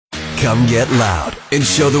Come get loud and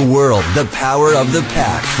show the world the power of the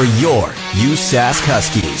pack for your USask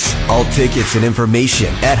Huskies. All tickets and information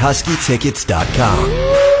at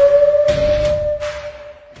huskytickets.com.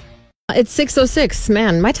 It's 6:06.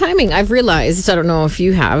 Man, my timing, I've realized, I don't know if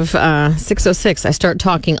you have, 6:06. I start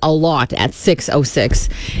talking a lot at 6:06.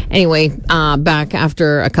 Anyway, back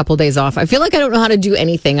after a couple days off. I feel like I don't know how to do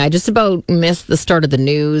anything. I just about missed the start of the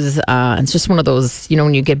news. It's just one of those,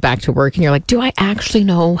 when you get back to work and you're like, do I actually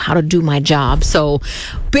know how to do my job? So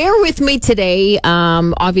bear with me today.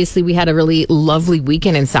 Obviously, we had a really lovely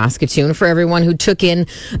weekend in Saskatoon for everyone who took in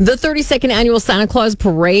the 32nd annual Santa Claus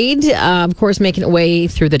Parade. Of course, making its way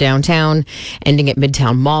through the downtown, ending at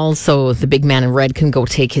Midtown Mall, so the big man in red can go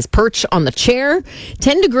take his perch on the chair.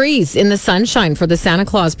 10 degrees in the sunshine for the Santa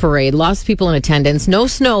Claus Parade. Lots of people in attendance. No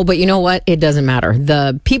snow, but you know what? It doesn't matter.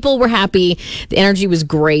 The people were happy. The energy was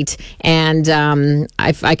great. And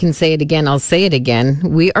I can say it again. I'll say it again.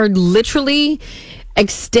 We are literally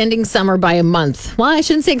extending summer by a month. Well, I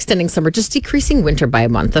shouldn't say extending summer, just decreasing winter by a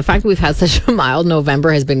month. The fact that we've had such a mild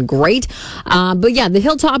November has been great. But yeah, the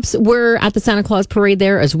Hilltops were at the Santa Claus Parade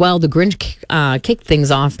there as well. The Grinch kicked things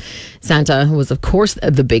off. Santa was, of course,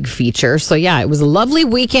 the big feature. So yeah, it was a lovely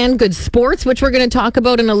weekend. Good sports, which we're going to talk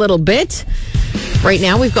about in a little bit. Right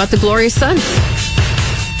now, we've got the Glorious Suns.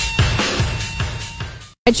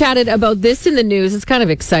 I chatted about this in the news. It's kind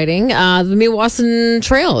of exciting. The Meewasin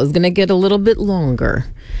Trail is going to get a little bit longer.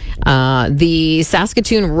 The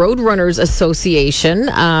Saskatoon Roadrunners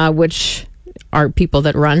Association, which are people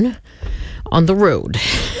that run on the road.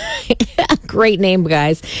 Great name,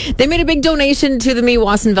 guys. They made a big donation to the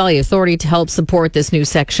Meewasin Valley Authority to help support this new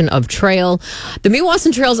section of trail. The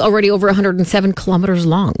Meewasin Trail is already over 107 kilometers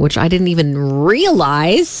long, which I didn't even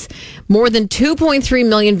realize. More than 2.3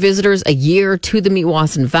 million visitors a year to the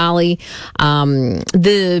Meewasin Valley.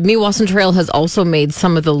 The Meewasin Trail has also made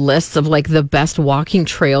some of the lists of the best walking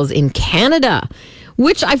trails in Canada,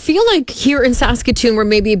 which I feel like here in Saskatoon, we're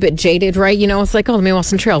maybe a bit jaded, right? It's like, oh, the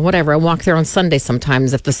Meewasin Trail, whatever. I walk there on Sunday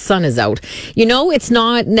sometimes if the sun is out. It's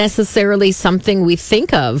not necessarily something we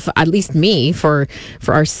think of, at least me, for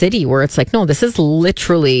our city, where it's like, no, this is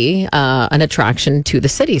literally an attraction to the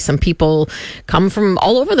city. Some people come from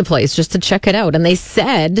all over the place just to check it out. And they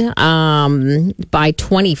said by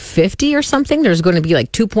 2050 or something, there's going to be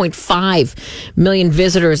 2.5 million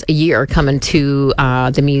visitors a year coming to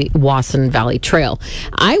the Meewasin Valley Trail.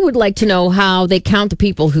 I would like to know how they count the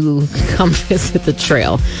people who come visit the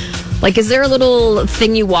trail. Is there a little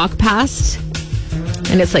thing you walk past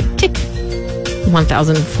and it's tick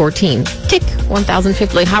 1014, tick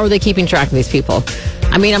 1050? How are they keeping track of these people?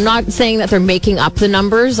 I mean, I'm not saying that they're making up the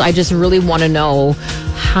numbers. I just really want to know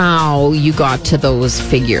how you got to those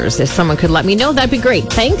figures. If someone could let me know, that'd be great.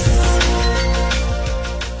 Thanks.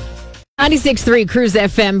 96.3 Cruise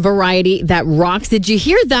FM Variety that rocks. Did you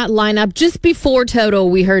hear that lineup? Just before Toto,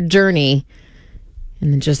 we heard Journey.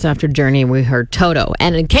 And then just after Journey, we heard Toto.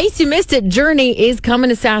 And in case you missed it, Journey is coming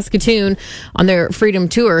to Saskatoon on their Freedom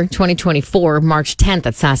Tour 2024, March 10th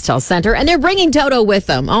at SaskTel Centre. And they're bringing Toto with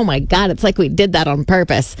them. Oh my God, it's like we did that on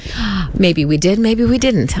purpose. Maybe we did, maybe we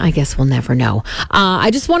didn't. I guess we'll never know. I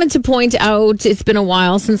just wanted to point out, it's been a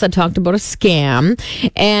while since I talked about a scam.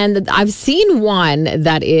 And I've seen one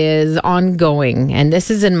that is ongoing. And this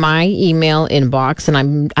is in my email inbox.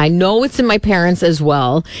 And I know it's in my parents' as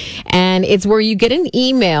well. And it's where you get an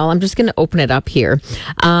email. I'm just going to open it up here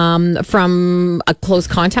from a close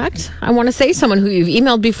contact. I want to say someone who you've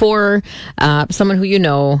emailed before, someone who you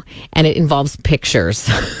know, and it involves pictures.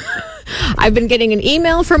 I've been getting an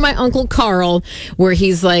email from my Uncle Carl where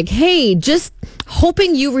he's like, hey, just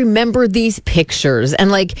hoping you remember these pictures.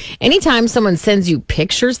 And anytime someone sends you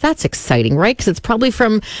pictures, that's exciting, right? Because it's probably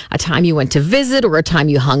from a time you went to visit or a time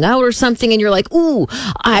you hung out or something. And you're like, ooh,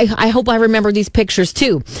 I hope I remember these pictures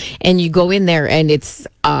too. And you go in there and it's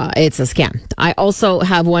a scam. I also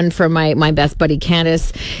have one from my best buddy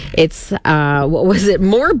Candace. It's what was it?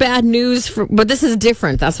 More bad news, but this is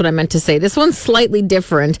different. That's what I meant to say. This one's slightly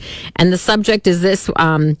different, and the subject is this: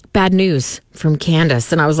 bad news from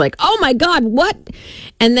Candace. And I was like, oh my God, what?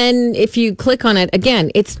 And then if you click on it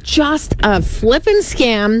again, it's just a flippin'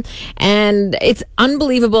 scam, and it's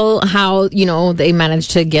unbelievable how they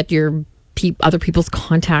managed to get your other people's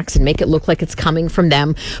contacts and make it look like it's coming from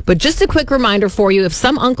them. But just a quick reminder for you, if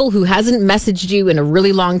some uncle who hasn't messaged you in a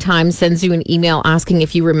really long time sends you an email asking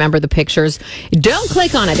if you remember the pictures, don't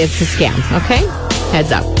click on it. It's a scam, okay?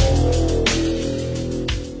 Heads up.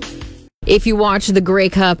 If you watched the Grey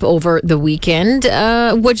Cup over the weekend,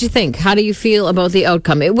 what'd you think? How do you feel about the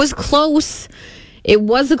outcome? It was close. it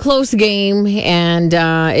was a close game, and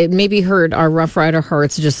it maybe hurt our Rough Rider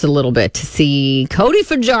hearts just a little bit to see Cody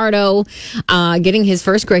Fajardo getting his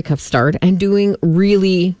first Grey Cup start and doing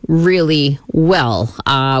really, really well.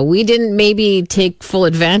 We didn't maybe take full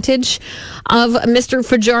advantage of Mr.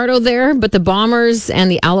 Fajardo there, but the Bombers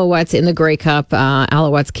and the Alouettes in the Grey Cup,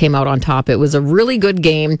 Alouettes came out on top. It was a really good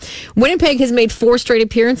game. Winnipeg has made 4 straight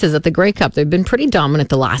appearances at the Grey Cup. They've been pretty dominant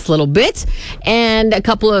the last little bit, and a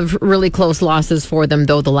couple of really close losses for them,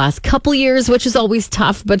 though, the last couple years, which is always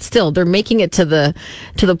tough, but still, they're making it to the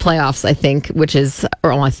playoffs, I think, which is,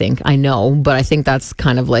 or I know, but I think that's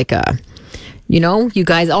kind of like a, you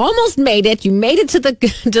guys almost made it. You made it to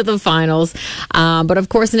the finals. But of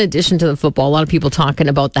course, in addition to the football, a lot of people talking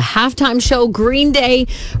about the halftime show. Green Day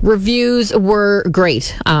reviews were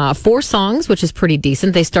great. 4 songs, which is pretty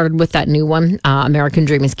decent. They started with that new one, American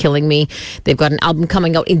Dream is Killing Me. They've got an album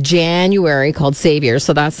coming out in January called Savior.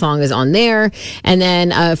 So that song is on there. And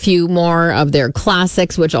then a few more of their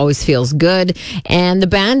classics, which always feels good. And the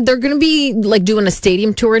band, they're going to be like doing a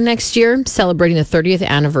stadium tour next year, celebrating the 30th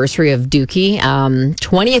anniversary of Dookie.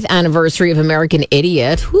 20th anniversary of American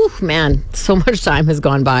Idiot. Whew, man, so much time has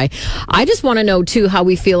gone by. I just want to know, too, how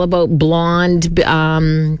we feel about Blonde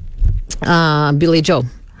Billy Joe.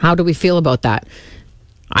 How do we feel about that?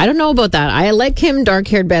 I don't know about that. I like him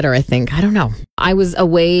dark-haired better, I think. I don't know. I was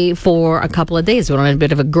away for a couple of days. We went on a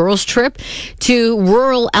bit of a girls' trip to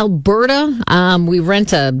rural Alberta. We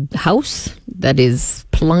rent a house that is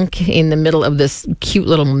plunk in the middle of this cute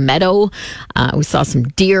little meadow. We saw some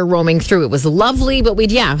deer roaming through. It was lovely, but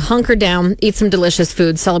we'd, hunker down, eat some delicious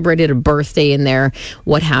food, celebrated a birthday in there,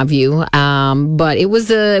 what have you. But it was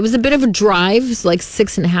a bit of a drive. It's like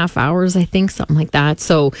 6.5 hours, I think, something like that.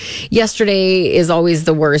 So yesterday is always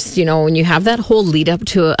the worst. When you have that whole lead up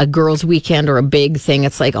to a girls' weekend or a big thing,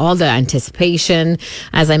 it's like all the anticipation,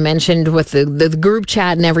 as I mentioned, with the group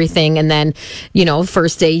chat and everything. And then,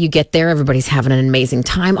 first day you get there, everybody's having an amazing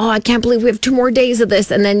time. Oh, I can't believe we have 2 more days of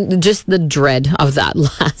this. And then just the dread of that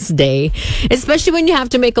last day, especially when you have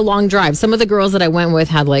to make a long drive. Some of the girls that I went with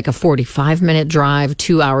had like a 45-minute drive,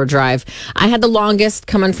 2-hour drive. I had the longest,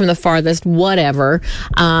 coming from the farthest, whatever.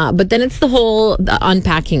 But then it's the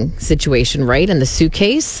unpacking situation, right? And the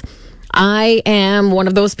suitcase. I am one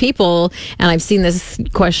of those people, and I've seen this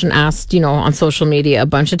question asked, on social media a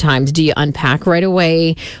bunch of times. Do you unpack right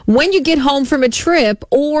away when you get home from a trip,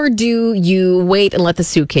 or do you wait and let the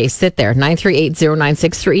suitcase sit there?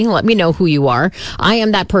 9380963. Let me know who you are. I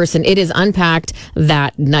am that person. It is unpacked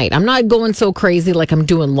that night. I'm not going so crazy like I'm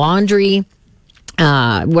doing laundry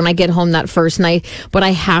when I get home that first night, but I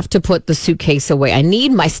have to put the suitcase away. I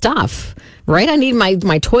need my stuff. Right? I need my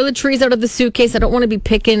toiletries out of the suitcase. I don't want to be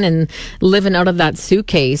picking and living out of that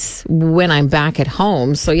suitcase when I'm back at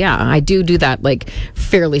home. So I do that like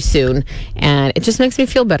fairly soon, and it just makes me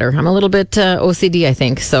feel better. I'm a little bit OCD, I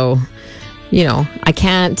think. So, I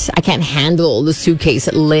can't handle the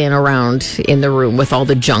suitcase laying around in the room with all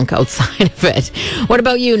the junk outside of it. What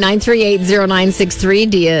about you? 9380963.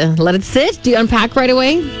 Do you let it sit? Do you unpack right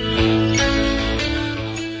away?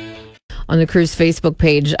 On the Cruise Facebook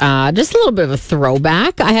page, just a little bit of a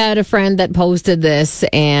throwback. I had a friend that posted this,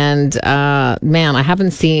 and man, I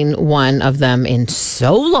haven't seen one of them in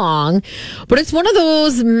so long, but it's one of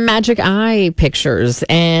those magic eye pictures,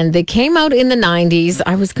 and they came out in the 90s.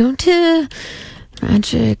 I was going to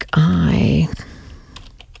magic eye.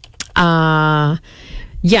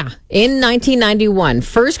 In 1991,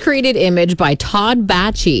 first created image by Todd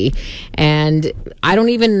Bacci, and I don't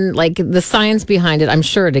even like the science behind it. I'm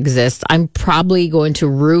sure it exists. I'm probably going to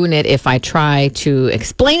ruin it if I try to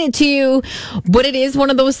explain it to you, but it is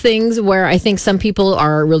one of those things where I think some people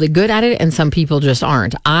are really good at it and some people just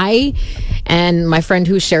aren't. And my friend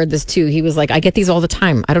who shared this too, he was like, I get these all the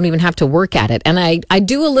time. I don't even have to work at it. And I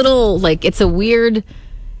do a little, like, it's a weird,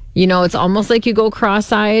 it's almost like you go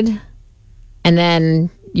cross-eyed, and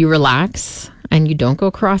then you relax and you don't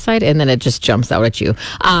go cross-eyed, and then it just jumps out at you.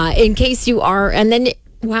 In case you are, and then,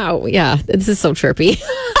 wow, yeah, this is so trippy.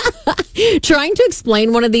 Trying to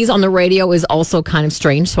explain one of these on the radio is also kind of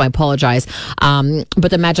strange, so I apologize.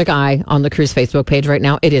 But the magic eye on the Cruise Facebook page right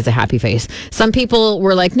now, it is a happy face. Some people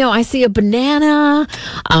were like, no, I see a banana.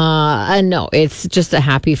 No, it's just a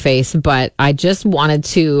happy face. But I just wanted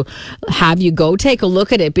to have you go take a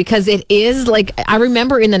look at it, because it is like, I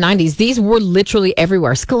remember in the 90s, these were literally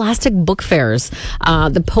everywhere. Scholastic book fairs,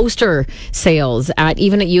 the poster sales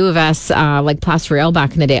even at U of S, like Place Royale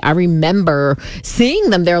back in the day. I remember seeing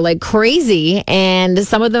them. They're like crazy crazy, and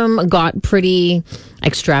some of them got pretty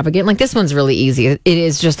extravagant. Like this one's really easy. It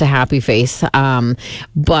is just a happy face.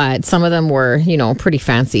 But some of them were, pretty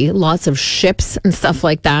fancy. Lots of ships and stuff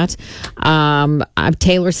like that.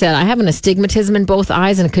 Taylor said, I have an astigmatism in both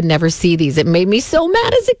eyes and could never see these. It made me so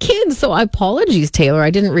mad as a kid. So apologies, Taylor. I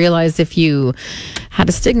didn't realize if you had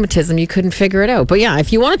astigmatism, you couldn't figure it out. But yeah,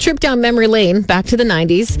 if you want to trip down memory lane back to the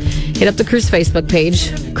 90s, hit up the Cruise Facebook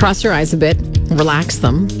page, cross your eyes a bit, relax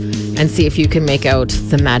them, and see if you can make out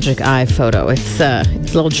the magic eye photo. It's a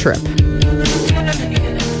little trip.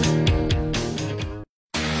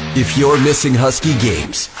 If you're missing Husky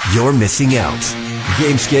games, you're missing out.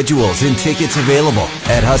 Game schedules and tickets available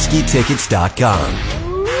at huskytickets.com.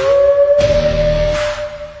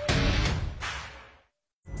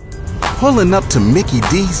 Pulling up to Mickey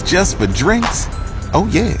D's just for drinks? Oh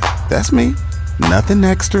yeah, that's me. Nothing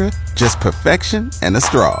extra, just perfection and a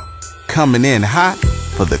straw. Coming in hot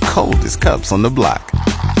for the coldest cups on the block.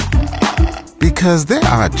 Because there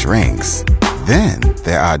are drinks. Then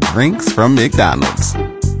there are drinks from McDonald's.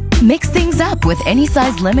 Mix things up with any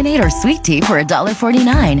size lemonade or sweet tea for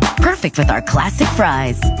 $1.49. Perfect with our classic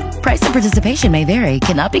fries. Price and participation may vary.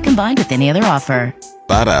 Cannot be combined with any other offer.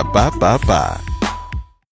 Ba-da-ba-ba-ba.